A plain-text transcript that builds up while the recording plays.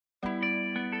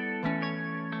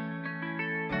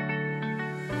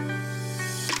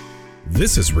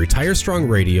This is Retire Strong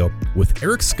Radio with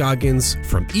Eric Scoggins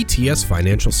from ETS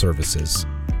Financial Services.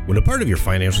 When a part of your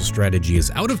financial strategy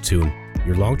is out of tune,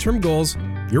 your long-term goals,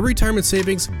 your retirement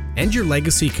savings, and your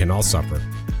legacy can all suffer.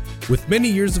 With many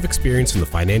years of experience in the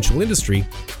financial industry,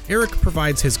 Eric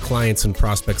provides his clients and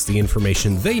prospects the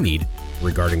information they need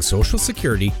regarding Social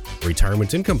Security,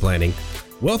 retirement income planning,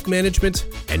 wealth management,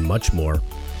 and much more.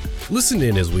 Listen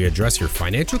in as we address your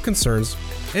financial concerns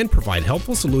and provide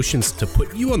helpful solutions to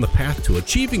put you on the path to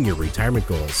achieving your retirement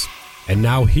goals. And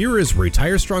now here is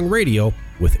Retire Strong Radio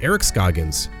with Eric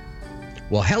Scoggins.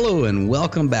 Well, hello and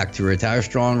welcome back to Retire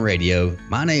Strong Radio.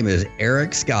 My name is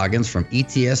Eric Scoggins from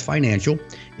ETS Financial.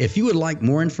 If you would like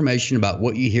more information about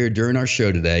what you hear during our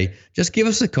show today, just give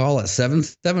us a call at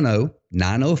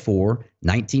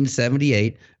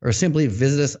 770-904-1978 or simply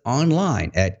visit us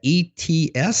online at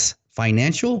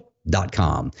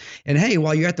etsfinancial.com. And hey,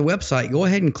 while you're at the website, go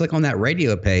ahead and click on that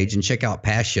radio page and check out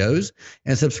past shows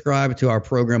and subscribe to our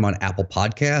program on Apple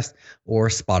Podcasts or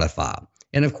Spotify.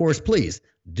 And of course, please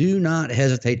do not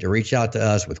hesitate to reach out to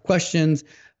us with questions,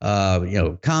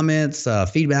 comments,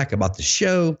 feedback about the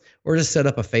show, or just set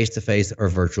up a face-to-face or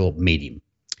virtual meeting.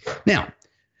 Now,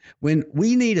 when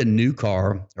we need a new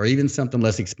car or even something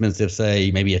less expensive, say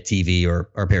maybe a TV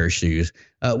or a pair of shoes,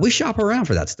 we shop around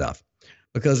for that stuff,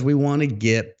 because we want to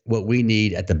get what we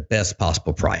need at the best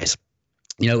possible price.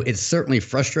 You know, it's certainly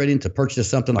frustrating to purchase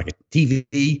something like a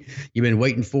TV you've been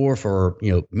waiting for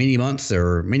many months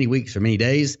or many weeks or many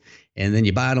days, and then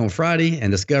you buy it on Friday and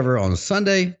discover on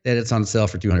Sunday that it's on sale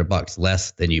for $200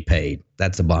 less than you paid.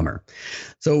 That's a bummer.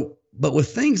 So, but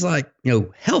with things like,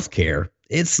 healthcare,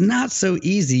 it's not so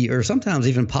easy or sometimes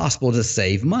even possible to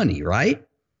save money, right?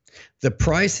 The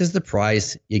price is the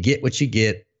price. You get what you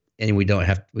get. And we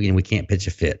can't pitch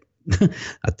a fit.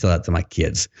 I tell that to my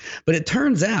kids. But it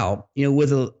turns out,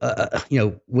 with a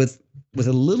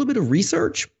little bit of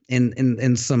research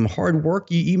and some hard work,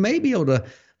 you may be able to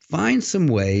find some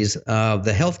ways of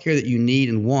the healthcare that you need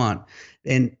and want,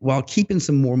 and while keeping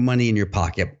some more money in your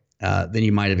pocket than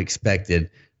you might have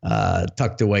expected,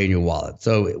 tucked away in your wallet.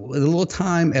 So with a little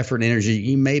time, effort, and energy,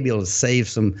 you may be able to save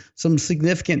some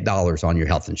significant dollars on your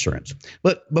health insurance.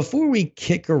 But before we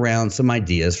kick around some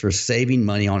ideas for saving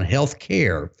money on health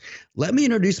care, let me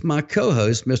introduce my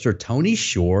co-host, Mr. Tony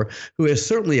Shore, who is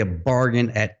certainly a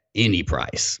bargain at any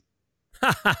price.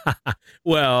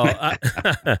 Well,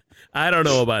 I don't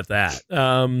know about that.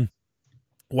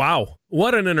 Wow,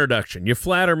 what an introduction. You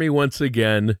flatter me once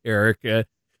again, Eric.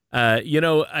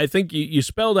 I think you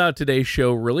spelled out today's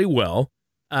show really well,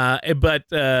 but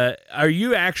are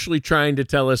you actually trying to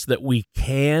tell us that we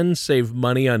can save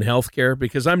money on healthcare?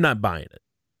 Because I'm not buying it.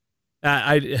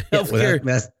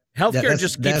 Healthcare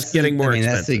just keeps getting more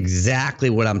expensive. That's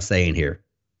exactly what I'm saying here.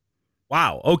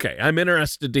 Wow. Okay. I'm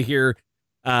interested to hear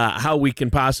how we can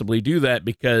possibly do that,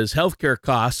 because healthcare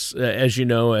costs, as you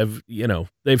know,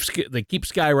 they keep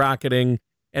skyrocketing.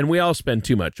 And we all spend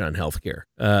too much on healthcare,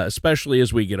 especially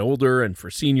as we get older. And for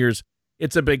seniors,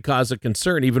 it's a big cause of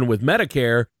concern. Even with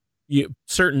Medicare,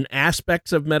 certain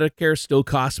aspects of Medicare still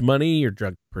cost money, your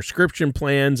drug prescription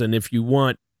plans. And if you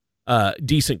want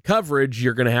decent coverage,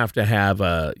 you're going to have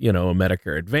a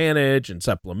Medicare Advantage and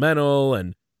supplemental.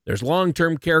 And there's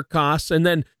long-term care costs. And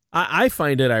then I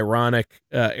find it ironic,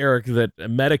 Eric, that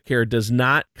Medicare does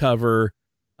not cover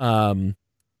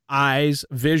eyes,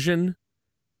 vision,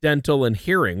 dental, and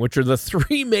hearing, which are the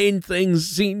three main things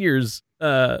seniors,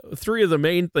 three of the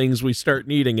main things we start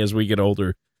needing as we get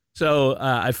older. So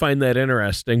I find that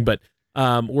interesting, but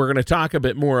we're going to talk a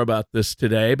bit more about this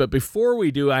today. But before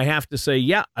we do, I have to say,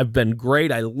 yeah, I've been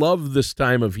great. I love this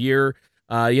time of year.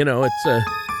 It's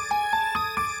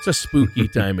a spooky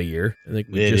time of year. I think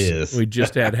we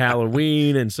just had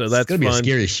Halloween, and so that's going to be fun. A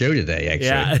scary show today,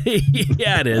 actually.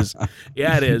 Yeah, it is.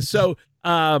 Yeah, it is. So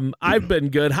I've been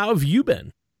good. How have you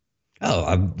been?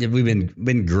 Oh, we've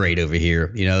been great over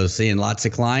here. Seeing lots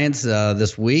of clients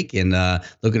this week, and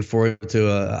looking forward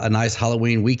to a nice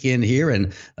Halloween weekend here.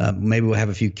 And maybe we'll have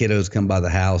a few kiddos come by the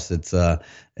house. It's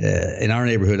in our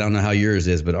neighborhood. I don't know how yours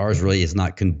is, but ours really is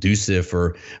not conducive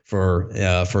for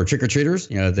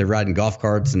trick-or-treaters. They're riding golf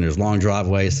carts and there's long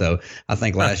driveways. So I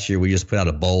think last year we just put out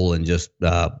a bowl and just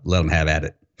let them have at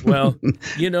it. Well,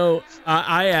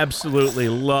 I absolutely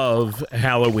love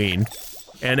Halloween.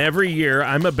 And every year,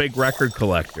 I'm a big record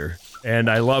collector, and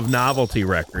I love novelty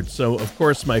records. So, of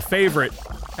course, my favorite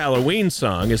Halloween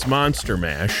song is Monster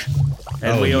Mash.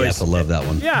 And we always I love that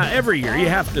one. Yeah, every year you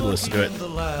have to listen to it. In the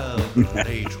lab,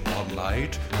 late one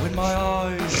night, when my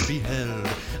eyes beheld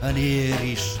an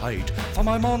eerie sight, for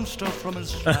my monster from his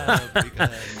slab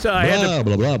began. So I had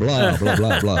Blah, blah, blah, blah,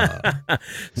 blah, blah, blah.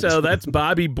 So that's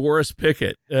Bobby Boris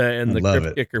Pickett and the Love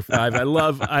Crypt it. Kicker 5. I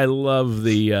love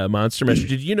the Monster Mash.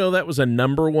 Did you know that was a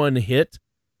 #1 hit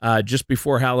just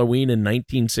before Halloween in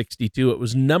 1962? It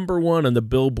was #1 on the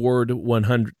Billboard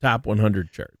 100 Top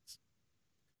 100 charts.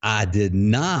 I did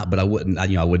not, but I wouldn't.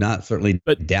 I would not certainly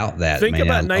But doubt that. think man.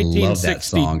 about I love 1960. that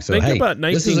song. So Think hey, about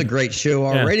this is a 19 great show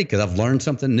already because I've learned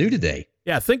something new today.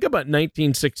 Yeah, think about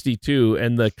 1962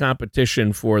 and the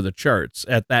competition for the charts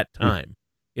at that time.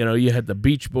 You know, you had the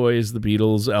Beach Boys, the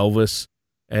Beatles, Elvis,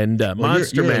 and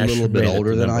Monster you're Mash. a little bit made it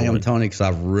older to than I am, #1. Tony, because I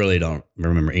really don't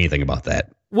remember anything about that.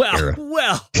 era.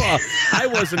 Well, I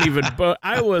wasn't even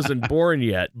I wasn't born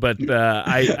yet, but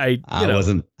I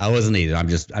wasn't either. I'm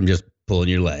just pulling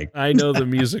your leg. I know the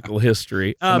musical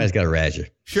history. Somebody's got to razz you.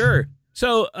 Sure.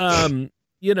 So,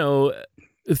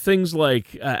 things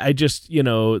like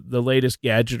the latest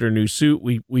gadget or new suit,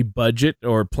 we budget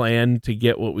or plan to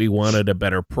get what we want at a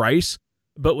better price.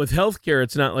 But with healthcare,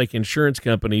 it's not like insurance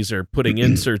companies are putting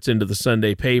inserts into the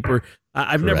Sunday paper.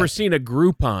 I've never seen a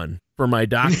Groupon for my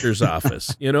doctor's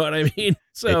office. You know what I mean?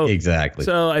 So exactly.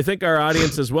 So I think our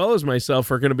audience, as well as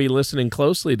myself, are going to be listening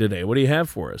closely today. What do you have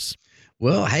for us?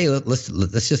 Well, hey, let's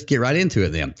just get right into it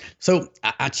then. So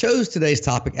I chose today's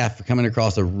topic after coming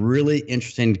across a really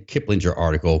interesting Kiplinger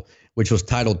article, which was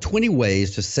titled 20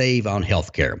 Ways to Save on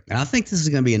Healthcare. And I think this is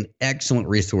going to be an excellent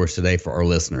resource today for our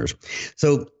listeners.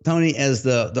 So, Tony, as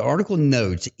the article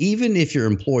notes, even if your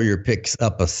employer picks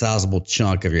up a sizable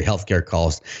chunk of your healthcare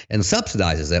costs and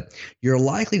subsidizes it, you're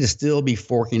likely to still be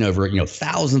forking over,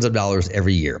 thousands of dollars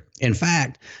every year. In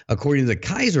fact, according to the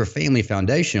Kaiser Family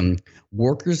Foundation,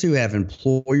 workers who have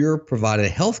employer-provided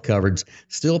health coverage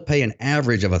still pay an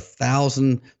average of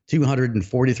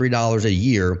 $1,243 a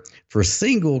year for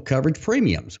single coverage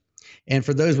premiums. And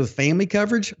for those with family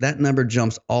coverage, that number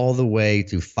jumps all the way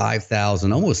to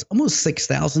 $5,000, almost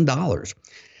 $6,000.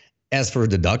 As for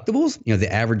deductibles,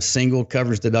 the average single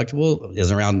coverage deductible is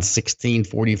around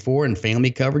 $1,644, and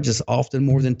family coverage is often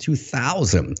more than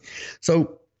 $2,000.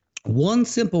 So one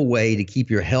simple way to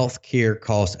keep your health care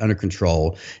costs under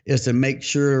control is to make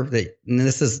sure that, and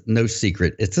this is no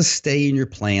secret, it's to stay in your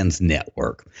plan's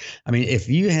network. I mean, if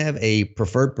you have a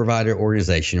preferred provider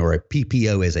organization, or a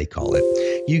PPO as they call it,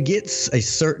 you get a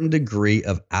certain degree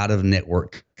of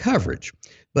out-of-network coverage.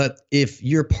 But if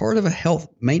you're part of a health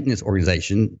maintenance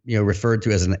organization, referred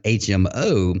to as an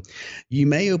HMO, you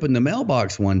may open the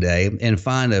mailbox one day and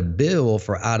find a bill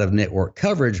for out-of-network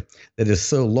coverage that is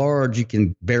so large you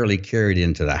can barely carry it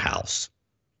into the house.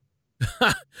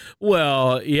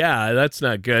 Well, yeah, that's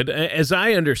not good. As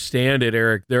I understand it,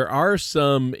 Eric, there are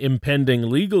some impending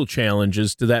legal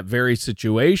challenges to that very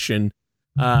situation,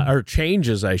 or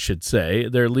changes, I should say.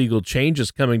 There are legal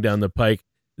changes coming down the pike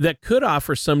that could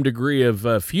offer some degree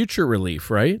of future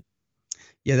relief, right?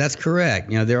 Yeah, that's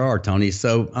correct. There are, Tony.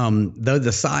 So, though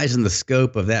the size and the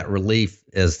scope of that relief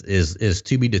is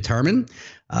to be determined,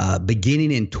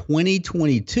 beginning in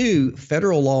 2022,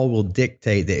 federal law will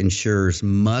dictate that insurers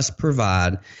must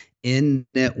provide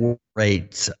in-network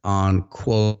rates on,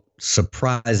 quote,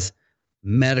 surprise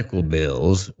medical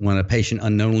bills when a patient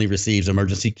unknowingly receives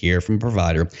emergency care from a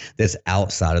provider that's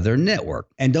outside of their network.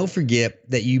 And don't forget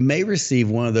that you may receive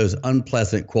one of those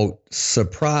unpleasant, quote,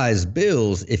 surprise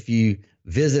bills if you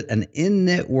visit an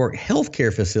in-network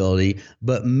healthcare facility,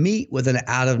 but meet with an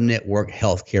out-of-network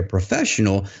healthcare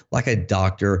professional like a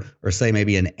doctor or, say,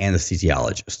 maybe an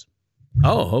anesthesiologist.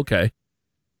 Oh, okay.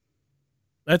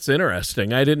 That's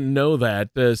interesting. I didn't know that.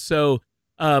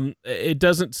 It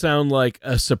doesn't sound like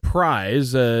a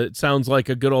surprise. It sounds like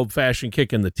a good old-fashioned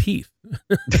kick in the teeth.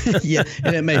 Yeah,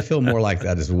 and it may feel more like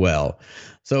that as well.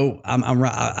 So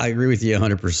I agree with you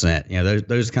 100%.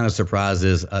 Those kind of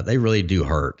surprises, they really do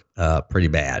hurt pretty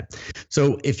bad.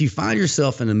 So if you find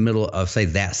yourself in the middle of, say,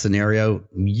 that scenario,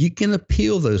 you can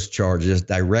appeal those charges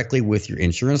directly with your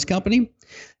insurance company.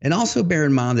 And also bear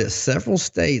in mind that several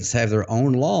states have their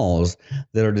own laws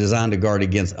that are designed to guard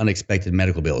against unexpected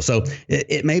medical bills. So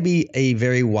it may be a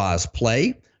very wise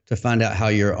play to find out how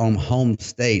your own home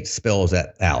state spells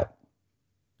that out.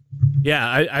 Yeah,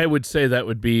 I would say that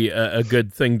would be a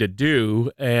good thing to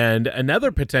do. And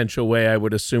another potential way, I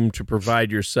would assume, to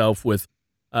provide yourself with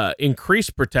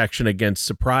increased protection against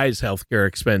surprise healthcare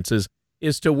expenses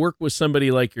is to work with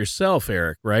somebody like yourself,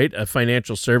 Eric, right? A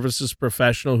financial services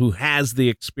professional who has the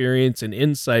experience and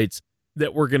insights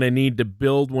that we're going to need to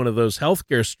build one of those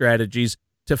healthcare strategies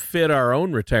to fit our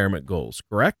own retirement goals,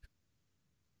 correct?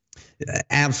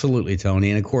 Absolutely, Tony.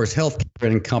 And of course,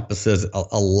 healthcare encompasses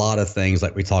a lot of things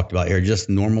like we talked about here, just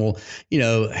normal,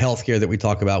 healthcare that we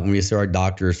talk about when we see our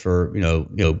doctors for,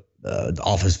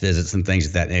 office visits and things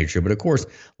of that nature. But of course,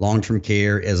 long-term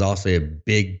care is also a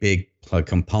big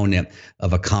component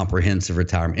of a comprehensive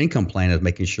retirement income plan, is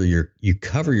making sure you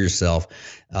cover yourself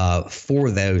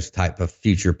for those type of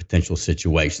future potential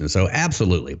situations. So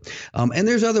absolutely. And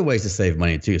there's other ways to save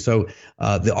money too. So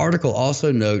the article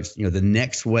also notes, the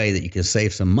next way that you can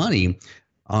save some money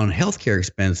on healthcare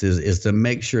expenses is to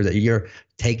make sure that you're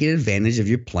taking advantage of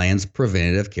your plan's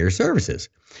preventative care services.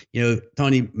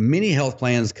 Tony, many health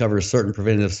plans cover certain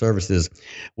preventative services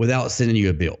without sending you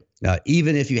a bill,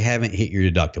 even if you haven't hit your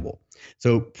deductible.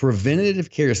 So preventative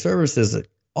care services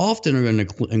often are going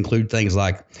to include things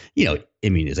like,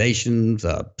 immunizations,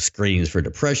 screenings for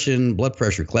depression, blood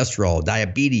pressure, cholesterol,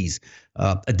 diabetes.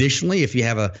 Additionally, if you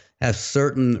have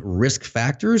certain risk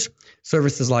factors,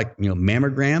 services like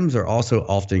mammograms are also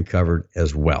often covered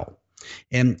as well.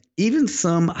 And even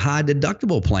some high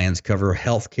deductible plans cover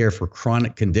health care for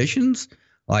chronic conditions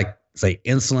like, say,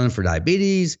 insulin for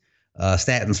diabetes,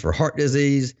 statins for heart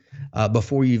disease,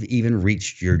 before you've even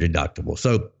reached your deductible.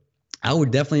 So I would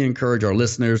definitely encourage our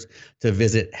listeners to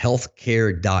visit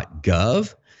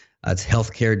healthcare.gov. That's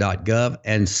healthcare.gov,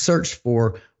 and search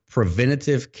for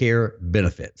preventative care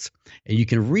benefits. And you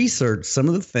can research some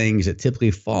of the things that typically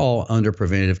fall under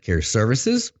preventative care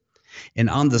services. And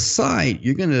on the site,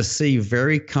 you're going to see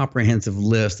very comprehensive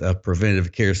list of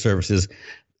preventative care services,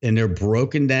 and they're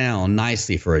broken down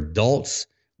nicely for adults,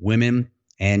 women,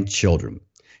 and children.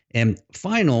 And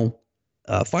finally,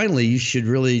 you should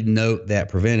really note that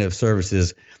preventative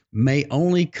services may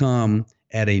only come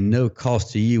at a no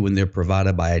cost to you when they're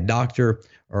provided by a doctor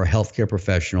or a healthcare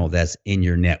professional that's in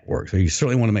your network. So you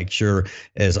certainly want to make sure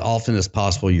as often as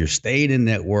possible you're staying in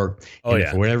network. And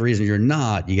if for whatever reason you're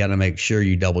not, you got to make sure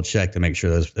you double check to make sure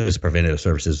those preventative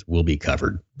services will be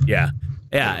covered. Yeah.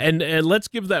 And let's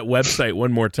give that website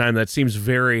one more time. That seems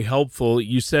very helpful.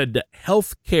 You said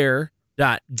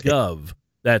healthcare.gov.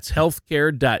 That's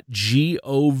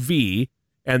healthcare.gov.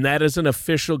 And that is an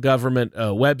official government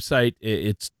website.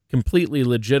 It's completely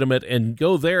legitimate. And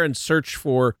go there and search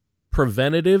for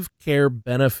preventative care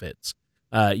benefits.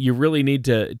 You really need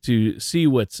to see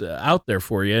what's out there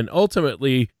for you. And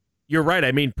ultimately, you're right.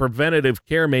 I mean, preventative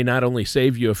care may not only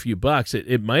save you a few bucks,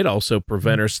 it might also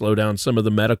prevent or slow down some of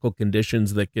the medical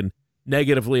conditions that can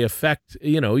negatively affect,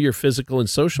 your physical and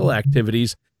social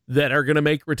activities that are going to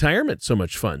make retirement so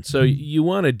much fun. So you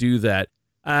want to do that.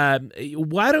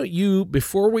 Why don't you,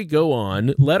 before we go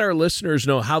on, let our listeners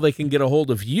know how they can get a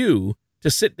hold of you to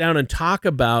sit down and talk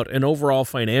about an overall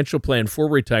financial plan for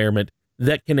retirement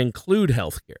that can include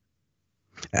healthcare?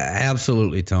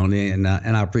 Absolutely, Tony, and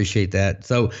I appreciate that.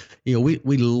 So,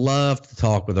 we love to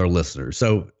talk with our listeners.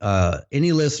 So,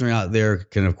 any listener out there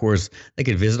can, of course, they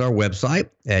can visit our website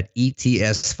at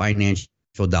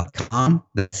etsfinancial.com.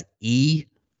 That's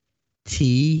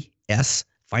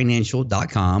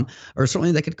etsfinancial.com, or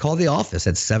certainly they could call the office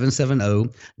at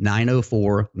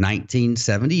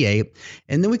 770-904-1978.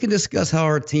 And then we can discuss how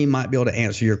our team might be able to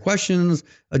answer your questions,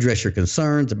 address your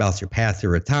concerns about your path to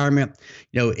retirement.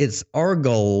 It's our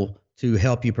goal to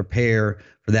help you prepare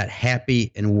for that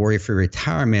happy and worry-free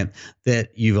retirement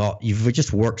that you've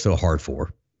just worked so hard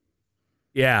for.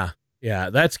 Yeah,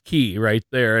 that's key right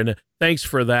there. And thanks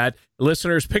for that.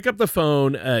 Listeners, pick up the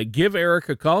phone, give Eric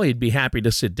a call. He'd be happy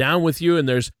to sit down with you, and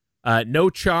there's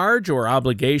no charge or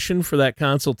obligation for that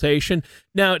consultation.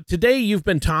 Now, today you've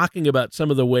been talking about some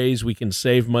of the ways we can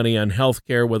save money on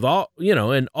healthcare with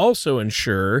and also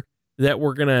ensure that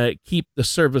we're going to keep the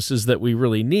services that we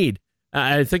really need.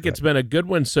 I think it's been a good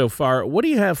one so far. What do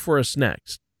you have for us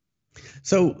next?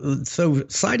 So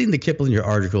citing the Kiplinger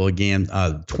article again,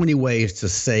 20 ways to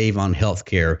save on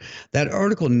healthcare. That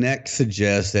article next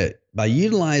suggests that by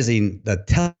utilizing the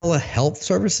telehealth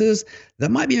services, that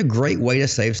might be a great way to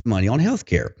save some money on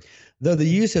healthcare. Though the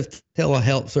use of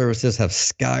telehealth services have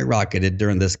skyrocketed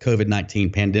during this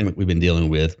COVID-19 pandemic we've been dealing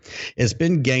with, it's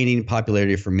been gaining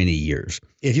popularity for many years.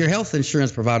 If your health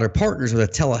insurance provider partners with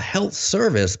a telehealth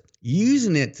service,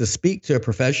 using it to speak to a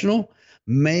professional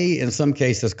may, in some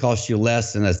cases, cost you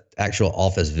less than an actual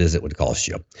office visit would cost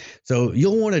you. So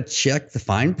you'll want to check the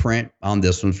fine print on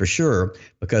this one for sure,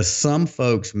 because some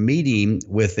folks meeting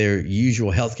with their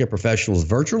usual healthcare professionals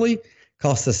virtually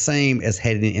costs the same as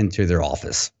heading into their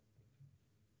office.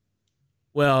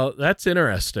 Well, that's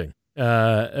interesting.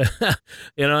 I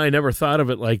never thought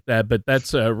of it like that, but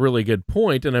that's a really good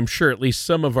point. And I'm sure at least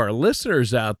some of our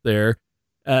listeners out there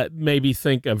maybe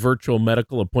think a virtual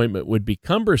medical appointment would be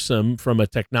cumbersome from a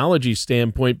technology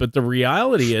standpoint, but the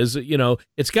reality is,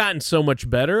 it's gotten so much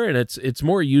better and it's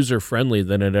more user friendly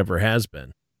than it ever has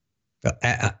been.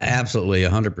 Absolutely,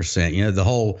 100%. The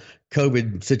whole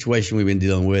COVID situation we've been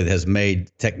dealing with has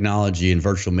made technology and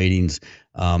virtual meetings,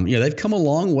 they've come a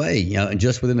long way,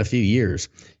 just within a few years.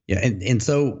 Yeah, and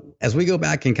so as we go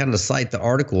back and kind of cite the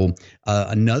article,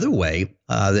 another way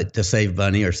that to save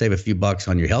money or save a few bucks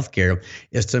on your healthcare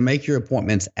is to make your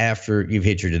appointments after you've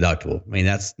hit your deductible. I mean,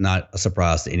 that's not a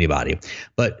surprise to anybody,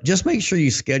 but just make sure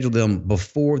you schedule them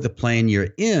before the plan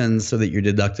year ends so that your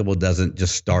deductible doesn't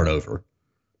just start over.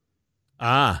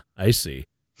 Ah, I see.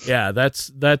 Yeah, that's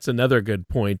another good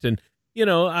point. And,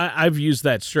 I've used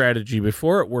that strategy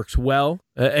before. It works well,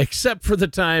 except for the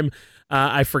time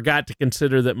I forgot to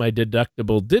consider that my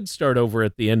deductible did start over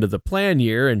at the end of the plan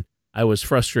year, and I was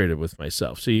frustrated with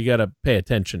myself. So you got to pay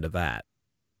attention to that.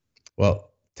 Well,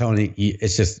 Tony,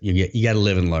 it's just you got to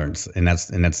live and learn, and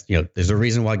that's there's a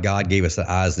reason why God gave us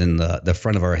the eyes in the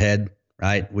front of our head,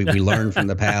 right? We learn from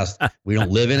the past. We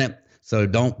don't live in it. So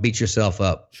don't beat yourself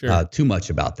up too much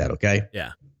about that, okay?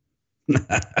 Yeah,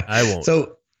 I won't.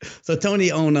 So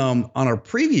Tony, on our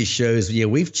previous shows,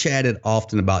 we've chatted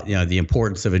often about the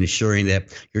importance of ensuring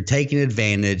that you're taking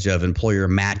advantage of employer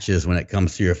matches when it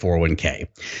comes to your 401k,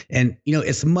 and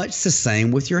it's much the same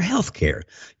with your health care.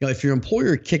 If your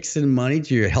employer kicks in money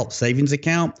to your health savings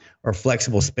account or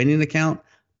flexible spending account,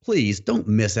 please don't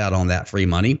miss out on that free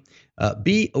money.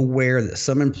 Be aware that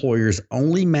some employers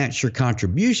only match your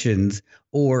contributions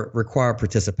or require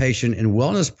participation in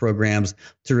wellness programs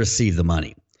to receive the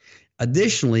money.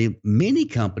 Additionally, many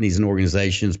companies and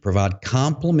organizations provide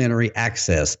complimentary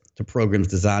access to programs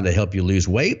designed to help you lose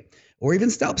weight or even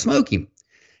stop smoking.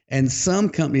 And some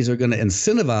companies are going to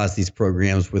incentivize these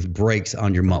programs with breaks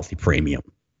on your monthly premium.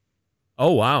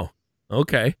 Oh, wow.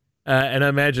 Okay. And I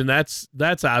imagine that's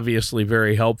obviously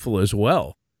very helpful as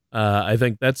well. I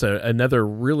think that's another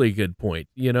really good point.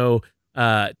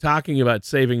 Talking about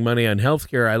saving money on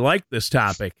healthcare, I like this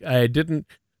topic. I didn't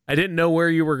know where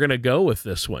you were going to go with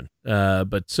this one,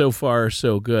 but so far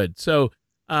so good. So,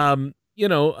 a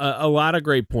lot of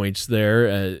great points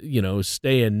there.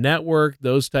 Stay in network,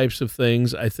 those types of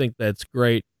things. I think that's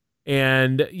great.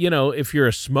 And if you're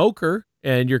a smoker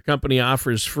and your company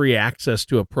offers free access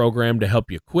to a program to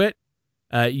help you quit,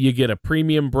 you get a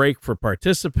premium break for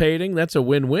participating. That's a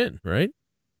win-win, right?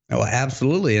 Oh,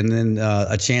 absolutely. And then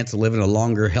a chance of living a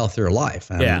longer, healthier life.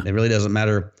 It really doesn't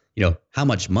matter, how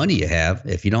much money you have.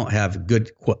 If you don't have good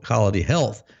quality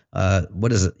health,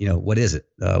 what is it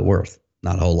worth?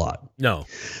 Not a whole lot. No.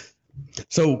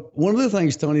 So one of the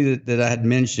things, Tony, that I had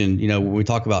mentioned, when we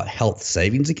talk about health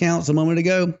savings accounts a moment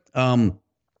ago,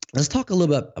 let's talk a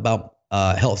little bit about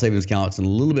health savings accounts in a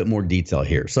little bit more detail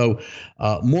here. So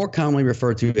more commonly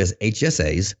referred to as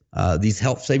HSAs, these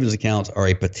health savings accounts are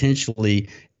a potentially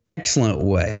excellent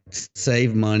way to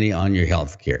save money on your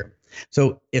health care.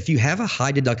 So if you have a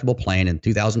high deductible plan in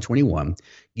 2021,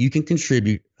 you can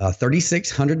contribute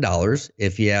 $3,600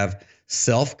 if you have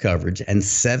self coverage and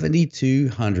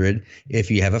 $7,200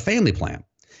 if you have a family plan.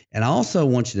 And I also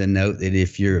want you to note that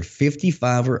if you're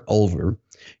 55 or older,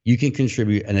 you can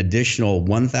contribute an additional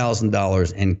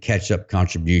 $1,000 in catch-up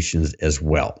contributions as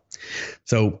well.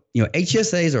 So,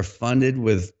 HSAs are funded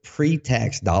with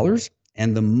pre-tax dollars,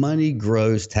 and the money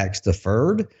grows tax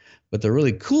deferred. But the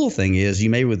really cool thing is you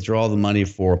may withdraw the money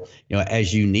for,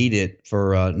 as you need it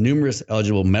for numerous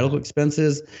eligible medical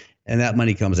expenses, and that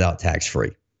money comes out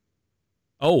tax-free.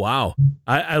 Oh, wow.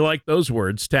 I like those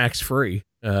words, tax-free.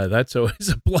 That's always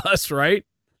a plus, right?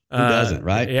 Who doesn't,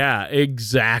 right? Yeah,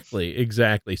 exactly.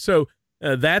 So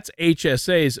that's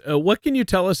HSAs. What can you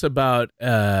tell us about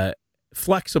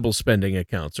flexible spending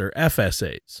accounts, or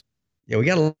FSAs? Yeah, we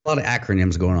got a lot of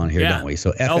acronyms going on here, don't we?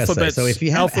 So FSA. So if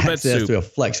you have access to a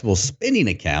flexible spending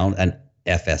account, an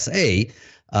FSA,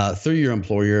 through your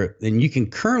employer, then you can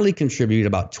currently contribute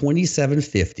about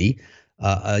 $2,750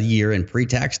 a year in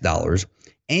pre-tax dollars,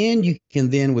 and you can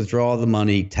then withdraw the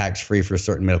money tax-free for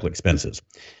certain medical expenses.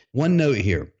 One note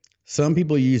here. Some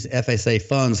people use FSA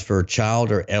funds for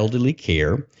child or elderly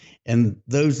care, and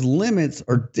those limits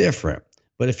are different.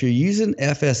 But if you're using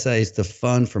FSAs to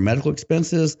fund for medical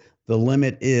expenses, the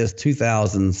limit is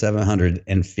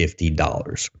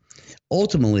 $2,750.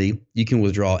 Ultimately, you can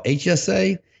withdraw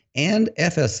HSA and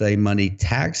FSA money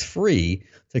tax-free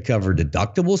to cover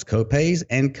deductibles, copays,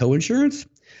 and coinsurance.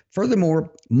 Furthermore,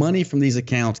 money from these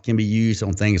accounts can be used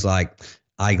on things like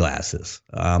eyeglasses,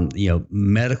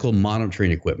 medical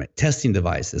monitoring equipment, testing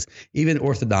devices, even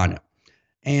orthodontia.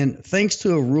 And thanks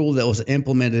to a rule that was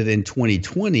implemented in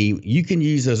 2020, you can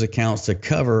use those accounts to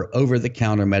cover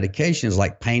over-the-counter medications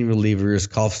like pain relievers,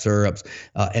 cough syrups,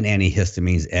 and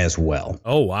antihistamines as well.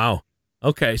 Oh, wow.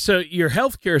 Okay, so your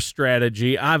healthcare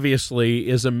strategy obviously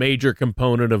is a major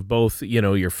component of both,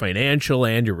 your financial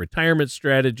and your retirement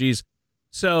strategies.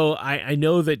 So I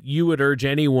know that you would urge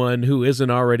anyone who isn't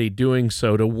already doing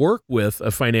so to work with a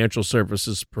financial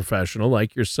services professional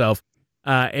like yourself,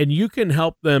 and you can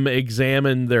help them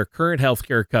examine their current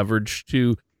healthcare coverage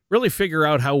to really figure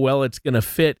out how well it's going to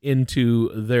fit into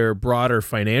their broader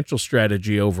financial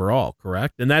strategy overall,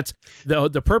 correct? And that's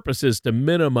the purpose is to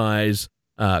minimize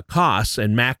costs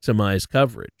and maximize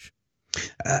coverage.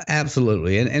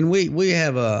 Absolutely, and we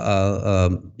have a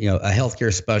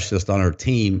healthcare specialist on our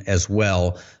team as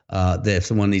well. That if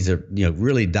someone needs to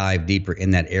really dive deeper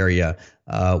in that area,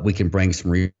 we can bring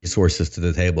some resources to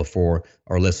the table for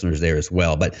our listeners there as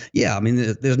well. But yeah, I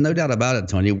mean, there's no doubt about it,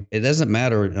 Tony. It doesn't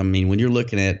matter. I mean, when you're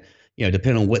looking at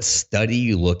depending on what study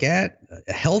you look at,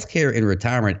 healthcare in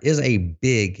retirement is a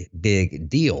big, big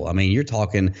deal. I mean, you're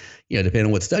talking, depending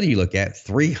on what study you look at,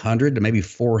 $300,000 to maybe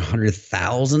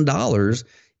 $400,000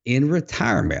 in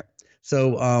retirement.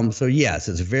 So yes,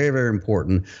 it's very, very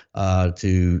important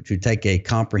to take a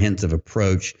comprehensive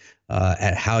approach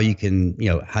at how you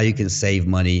can save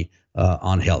money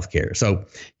on healthcare. So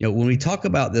when we talk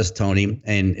about this, Tony,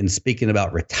 and speaking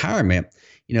about retirement,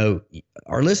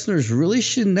 our listeners really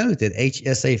should note that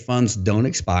HSA funds don't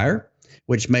expire,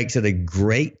 which makes it a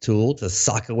great tool to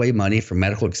sock away money for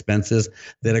medical expenses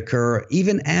that occur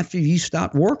even after you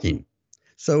stop working.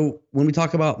 So when we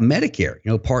talk about Medicare,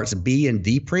 Parts B and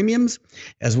D premiums,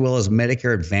 as well as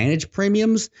Medicare Advantage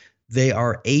premiums, they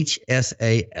are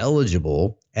HSA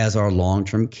eligible as are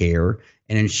long-term care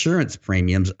and insurance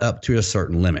premiums up to a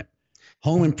certain limit.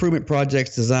 Home improvement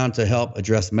projects designed to help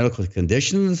address medical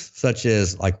conditions, such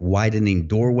as like widening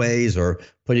doorways or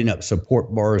putting up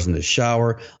support bars in the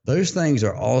shower, those things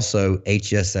are also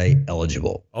HSA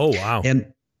eligible. Oh, wow.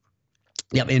 And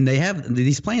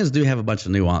these plans do have a bunch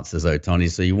of nuances, though, Tony.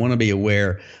 So you want to be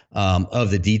aware of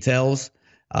the details.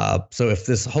 So if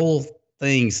this whole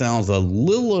thing sounds a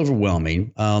little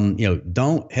overwhelming,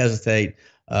 don't hesitate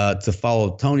to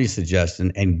follow Tony's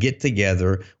suggestion and get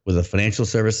together with a financial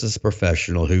services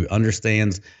professional who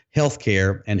understands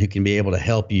healthcare and who can be able to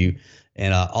help you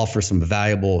and offer some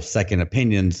valuable second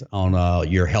opinions on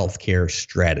your healthcare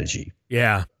strategy.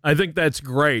 Yeah, I think that's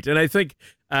great. And I think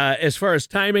as far as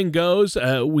timing goes,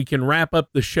 we can wrap up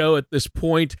the show at this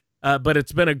point. But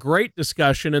it's been a great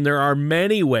discussion, and there are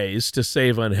many ways to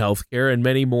save on healthcare and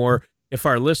many more. If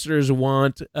our listeners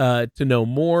want to know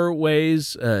more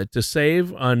ways to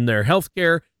save on their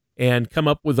healthcare and come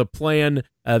up with a plan,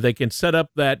 they can set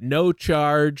up that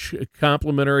no-charge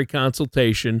complimentary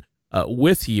consultation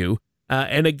with you.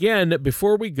 And again,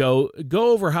 before we go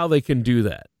over how they can do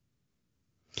that.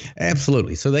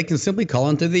 Absolutely. So they can simply call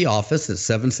into the office at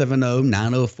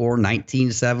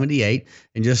 770-904-1978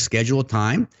 and just schedule a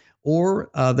time. Or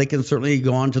they can certainly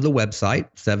go on to the website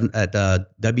at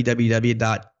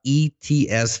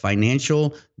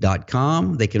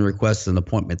www.etsfinancial.com. They can request an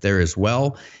appointment there as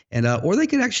well. And or they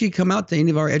can actually come out to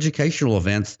any of our educational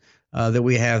events that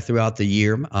we have throughout the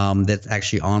year that's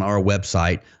actually on our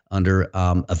website under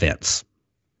events.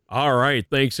 All right.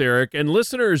 Thanks, Eric. And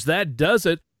listeners, that does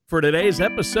it for today's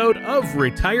episode of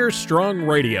Retire Strong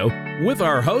Radio with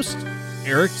our host,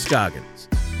 Eric Scoggins.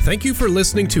 Thank you for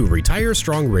listening to Retire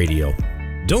Strong Radio.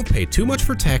 Don't pay too much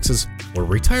for taxes or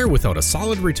retire without a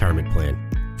solid retirement plan.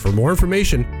 For more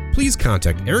information, please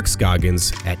contact Eric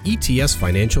Scoggins at ETS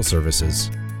Financial Services.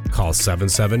 Call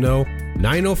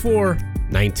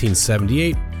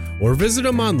 770-904-1978 or visit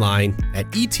them online at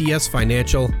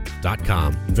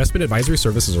etsfinancial.com. Investment advisory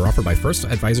services are offered by First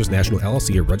Advisors National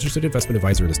LLC, a registered investment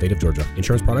advisor in the state of Georgia.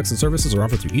 Insurance products and services are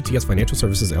offered through ETS Financial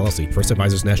Services LLC. First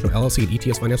Advisors National LLC and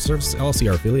ETS Financial Services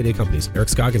LLC are affiliated companies. Eric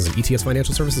Scoggins and ETS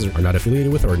Financial Services are not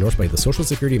affiliated with or endorsed by the Social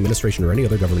Security Administration or any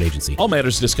other government agency. All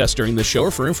matters discussed during this show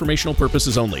are for informational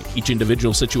purposes only. Each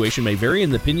individual situation may vary,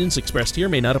 and the opinions expressed here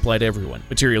may not apply to everyone.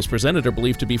 Materials presented are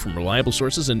believed to be from reliable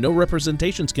sources, and no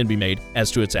representations can be made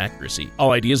as to its accuracy.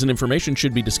 All ideas and information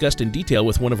should be discussed in detail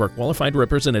with one of our qualified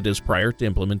representatives prior to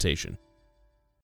implementation.